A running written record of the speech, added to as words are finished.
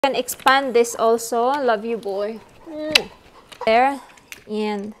Can expand this also. Love you, boy. There.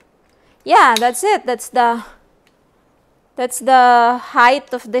 And yeah, that's it. That's the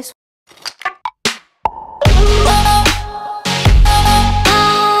height of this.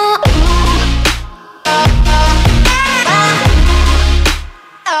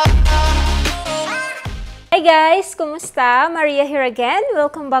 Hi guys, kumusta? Maria here again.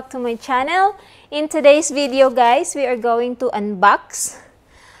 Welcome back to my channel. In today's video, guys, we are going to unbox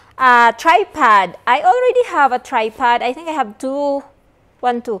a tripod. I already have a tripod. I think I have two.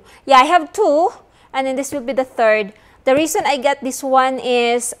 Yeah, I have two, and then this will be the third. The reason I got this one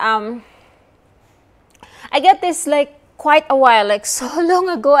is I got this like quite a while, like so long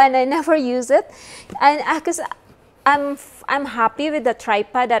ago, and I never use it, and because I'm happy with the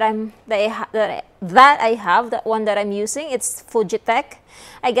tripod that I have, that one that I'm using. It's Fujitech.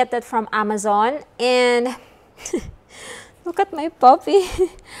 I get that from Amazon, and look at my puppy.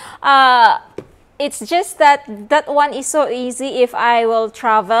 It's just that one is so easy if I will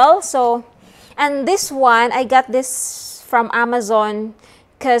travel. So, and this one, I got this from Amazon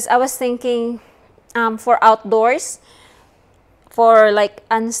because I was thinking for outdoors, for like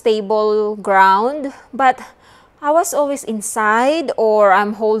unstable ground, but I was always inside or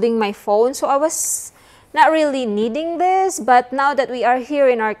I'm holding my phone, so I was not really needing this. But now that we are here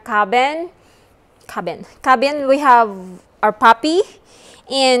in our cabin, we have our puppy,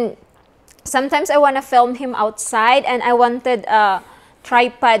 and sometimes I want to film him outside, and I wanted a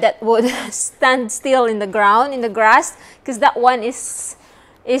tripod that would stand still in the ground, in the grass, because that one is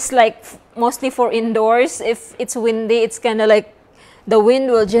like mostly for indoors. If it's windy, it's kind of like the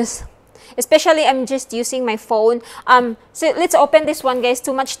wind will just, especially I'm just using my phone. So let's open this one, guys.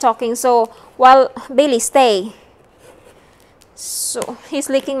 Too much talking. So while Bailey, stay. So he's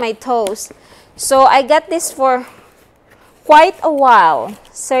licking my toes. So I got this for quite a while.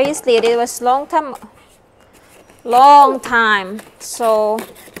 Seriously, it was long time. So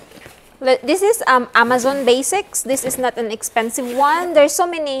this is Amazon Basics. This is not an expensive one. There's so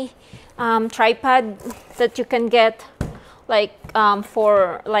many tripod that you can get, like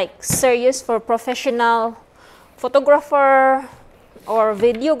for like serious, for professional photographer or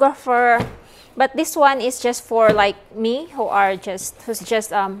videographer, but this one is just for like me, who's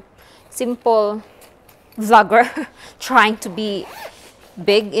just simple vlogger trying to be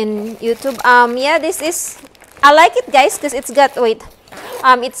big in YouTube. Yeah, this is, I like it, guys, because it's got,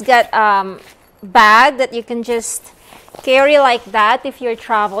 it's got bag that you can just carry like that if you're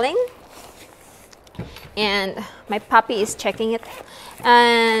traveling. And my puppy is checking it,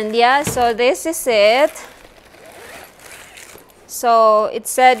 and yeah, so this is it. So it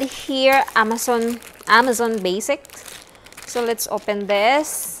said here Amazon Basics. So let's open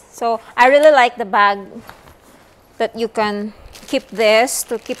this. So I really like the bag that you can keep this,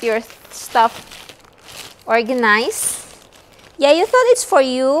 to keep your stuff organized. Yeah, you thought it's for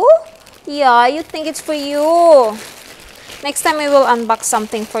you? Yeah, you think it's for you. Next time we will unbox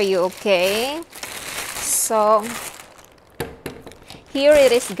something for you, okay? So here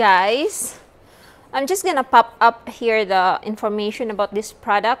it is, guys. I'm just gonna pop up here the information about this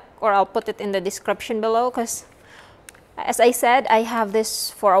product, or I'll put it in the description below, because as I said, I have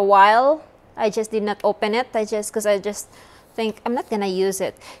this for a while. I just did not open it. I just think I'm not gonna use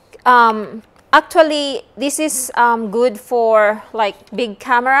it. Actually, this is good for like big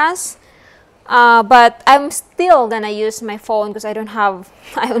cameras. But I'm still gonna use my phone because I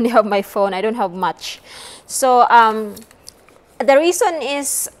only have my phone. I don't have much. So the reason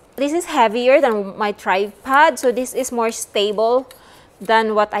is this is heavier than my tripod, so this is more stable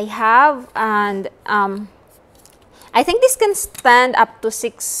than what I have, and I think this can stand up to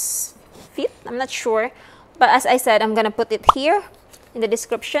 6 feet. I'm not sure, but as I said, I'm gonna put it here in the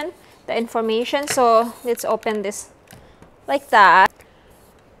description, the information. So let's open this like that.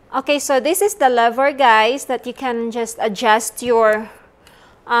 Okay, so this is the lever, guys, that you can just adjust your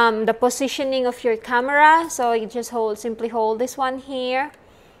the positioning of your camera. So you just simply hold this one here,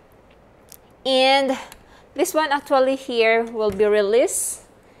 and this one actually here will be released.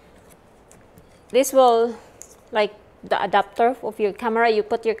 This will, like the adapter of your camera, you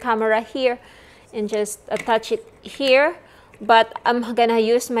put your camera here and just attach it here. But I'm gonna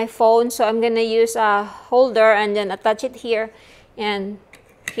use my phone, so I'm gonna use a holder and then attach it here and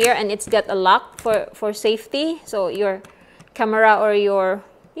here, and it's got a lock for safety, so your camera or your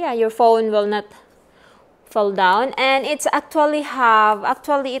phone will not fall down. And it's actually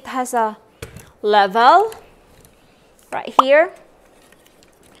it has a level right here.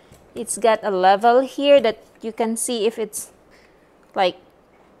 It's got a level here that you can see if it's like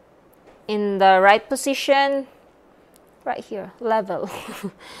in the right position right here, level.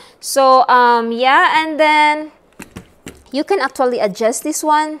 So yeah, and then you can actually adjust this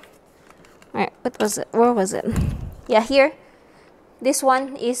one. All right, what was it? Where was it? Yeah, here. This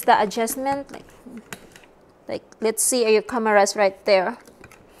one is the adjustment. Like let's see, your camera's right there.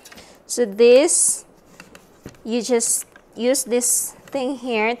 So this, you just use this thing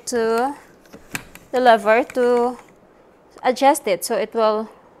here to the lever to adjust it, so it will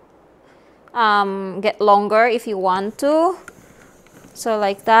get longer if you want to. So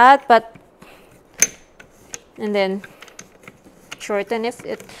like that, but and then shorten it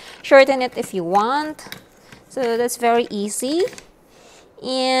if you want. So that's very easy.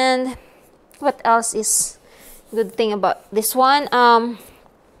 And what else is good thing about this one?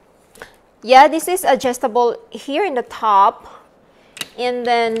 Yeah, this is adjustable here in the top, and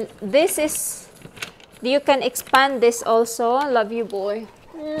then this is, you can expand this also. Love you, boy.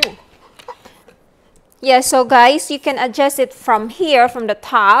 Yeah, so guys, you can adjust it from here, from the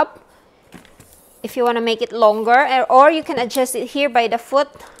top, if you want to make it longer, or you can adjust it here by the foot,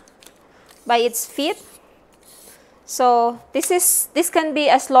 by its feet. So this can be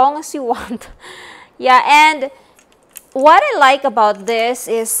as long as you want. Yeah, and what I like about this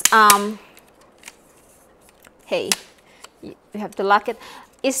is hey, you have to lock it.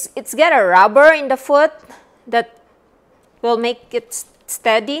 It's got a rubber in the foot that will make it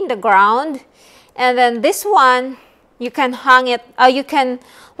steady in the ground. And then this one, you can hang it, you can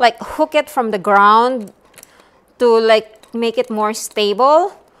like hook it from the ground to like make it more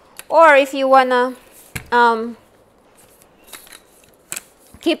stable. Or if you wanna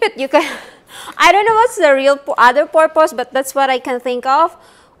keep it, you can I don't know what's the real other purpose, but that's what I can think of.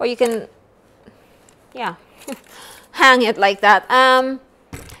 Or you can, yeah, hang it like that.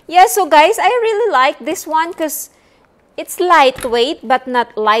 Yeah, so guys, I really like this one because it's lightweight, but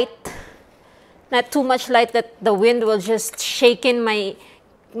not too much light that the wind will just shake in my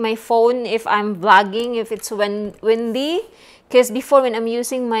phone if I'm vlogging, if it's windy. Because before, when I'm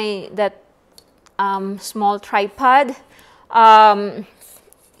using that small tripod,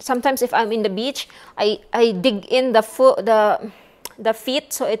 sometimes if I'm in the beach, I dig in the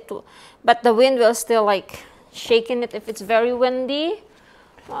feet, so but the wind will still like shaking it if it's very windy.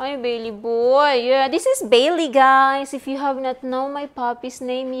 Hi, Bailey boy. Yeah, this is Bailey, guys. If you have not known my puppy's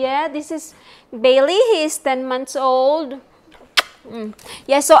name yet, this is Bailey. He is 10 months old.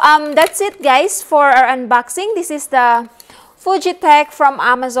 Yeah, so that's it, guys, for our unboxing. This is the Fujitech from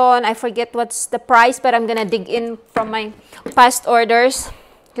Amazon. I forget what's the price, but I'm gonna dig in from my past orders,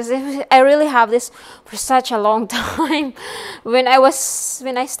 because I really have this for such a long time. When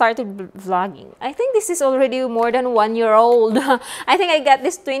I started vlogging, I think this is already more than 1 year old. I think I got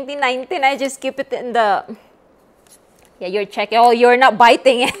this 2019. I just keep it in the, yeah, you're checking. Oh, you're not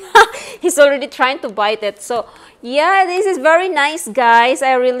biting it. He's already trying to bite it. So yeah, this is very nice, guys.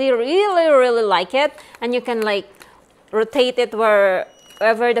 I really like it. And you can like rotate it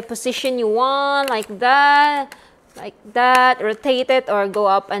wherever the position you want, like that, rotate it, or go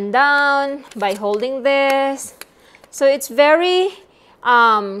up and down by holding this. So it's very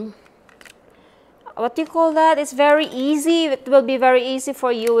what do you call that? It's very easy. It will be very easy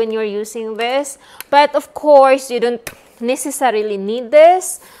for you when you're using this. But of course, you don't necessarily need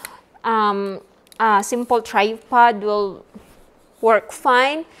this. A simple tripod will work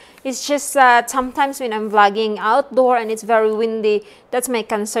fine. It's just sometimes when I'm vlogging outdoor and it's very windy, that's my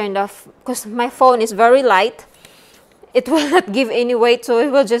concern, because my phone is very light. It will not give any weight, so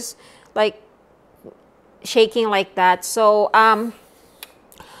it will just like shaking like that. So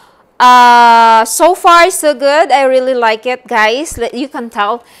so far so good. I really like it, guys. You can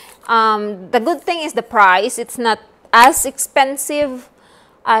tell. The good thing is the price. It's not as expensive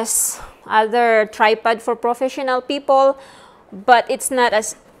as other tripod for professional people, but it's not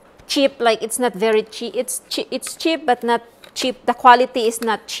as cheap. Like, it's not very cheap. It's cheap, but not cheap. The quality is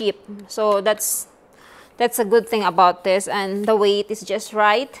not cheap. So that's a good thing about this, and the weight is just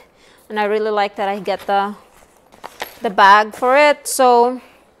right. And I really like that I get the bag for it. So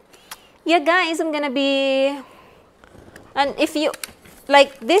yeah, guys, I'm gonna be, and if you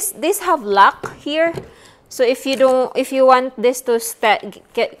like this have lock here. So if you want this to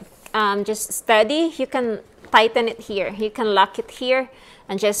get just steady, you can tighten it here. You can lock it here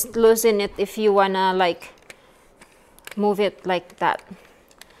and just loosen it if you wanna like move it like that.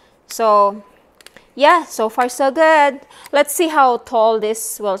 So yeah, so far so good. Let's see how tall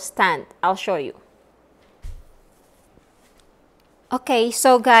this will stand. I'll show you. Okay,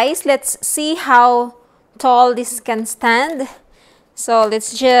 so guys, let's see how tall this can stand. So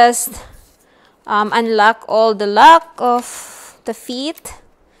let's just unlock all the lock of the feet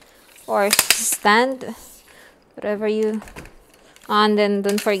or stand. whatever you, and then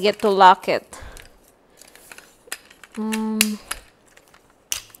don't forget to lock it.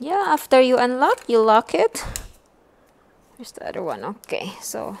 Yeah, after you unlock, you lock it. Here's the other one. Okay,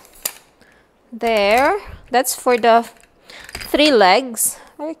 so there, that's for the 3 legs.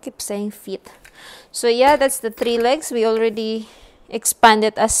 I keep saying feet. So yeah, that's the 3 legs. We already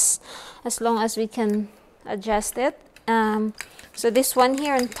expanded as long as we can adjust it. So this one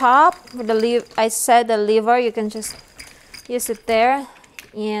here on top, with the I said the lever, you can just use it there,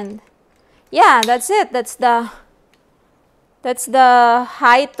 and yeah, that's it. That's the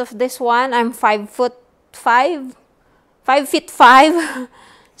height of this one. I'm 5'5", 5'5".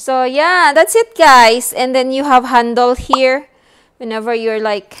 So yeah, that's it, guys. And then you have handle here whenever you're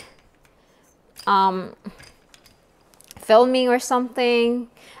like filming or something.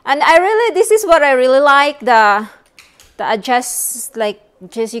 And this is what I really like, the adjust, like,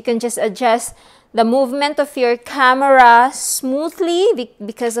 just you can just adjust the movement of your camera smoothly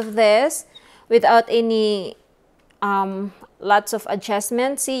because of this, without any lots of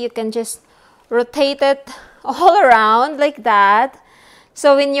adjustments. See, you can just rotate it all around like that.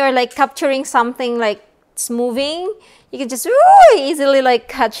 So when you're like capturing something like it's moving, you can just easily like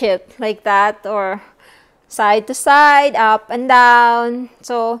catch it like that, or side to side, up and down.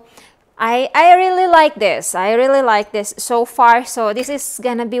 So I really like this. I really like this so far. So this is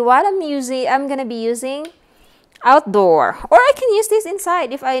gonna be what I'm gonna be using outdoor, or I can use this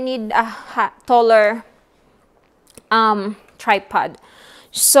inside if I need a taller tripod.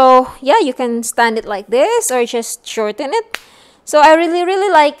 So yeah, you can stand it like this or just shorten it. So I really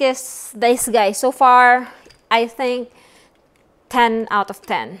like this guy. So far, I think 10 out of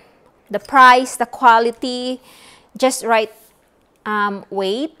 10. The price, the quality, just right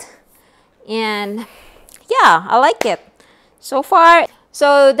weight, and yeah, I like it so far.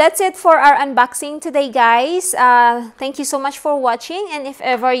 So that's it for our unboxing today, guys. Thank you so much for watching, and if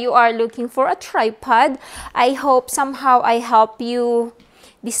ever you are looking for a tripod, I hope somehow I help you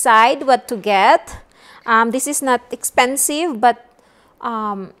decide what to get. This is not expensive, but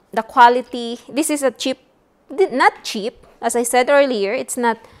the quality, this is a cheap, not cheap, as I said earlier, it's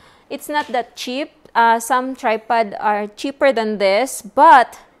not that cheap. Some tripod are cheaper than this,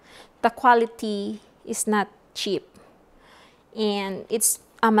 but the quality is not cheap, and it's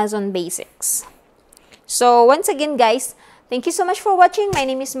Amazon basics. So once again, guys, thank you so much for watching. My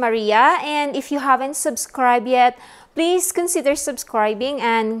name is Maria, and if you haven't subscribed yet, please consider subscribing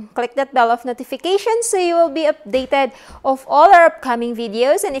and click that bell of notifications so you will be updated of all our upcoming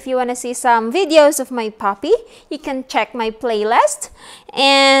videos. And if you want to see some videos of my puppy, you can check my playlist.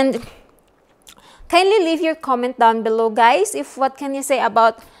 And kindly leave your comment down below, guys, if what can you say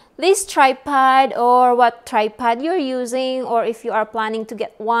about this tripod, or what tripod you're using, or if you are planning to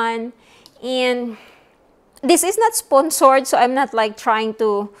get one. And this is not sponsored, so I'm not like trying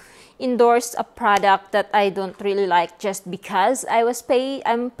to endorse a product that I don't really like just because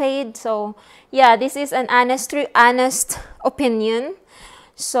I'm paid. So yeah, this is an honest opinion.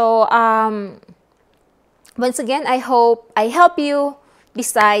 So once again, I hope I help you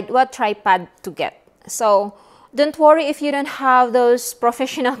decide what tripod to get. So don't worry if you don't have those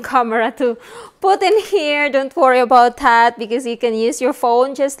professional camera to put in here. Don't worry about that, because you can use your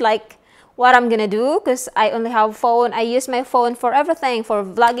phone just like what I'm gonna do, because I only have phone. I use my phone for everything, for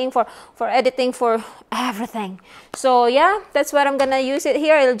vlogging, for editing, for everything. So yeah, that's what I'm gonna use it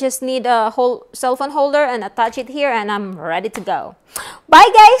here. I'll just need a whole cell phone holder and attach it here, and I'm ready to go. Bye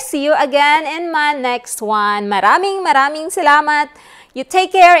guys, see you again in my next one. Maraming salamat. You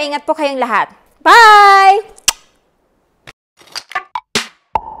take care. Ingat po kayong lahat. Bye!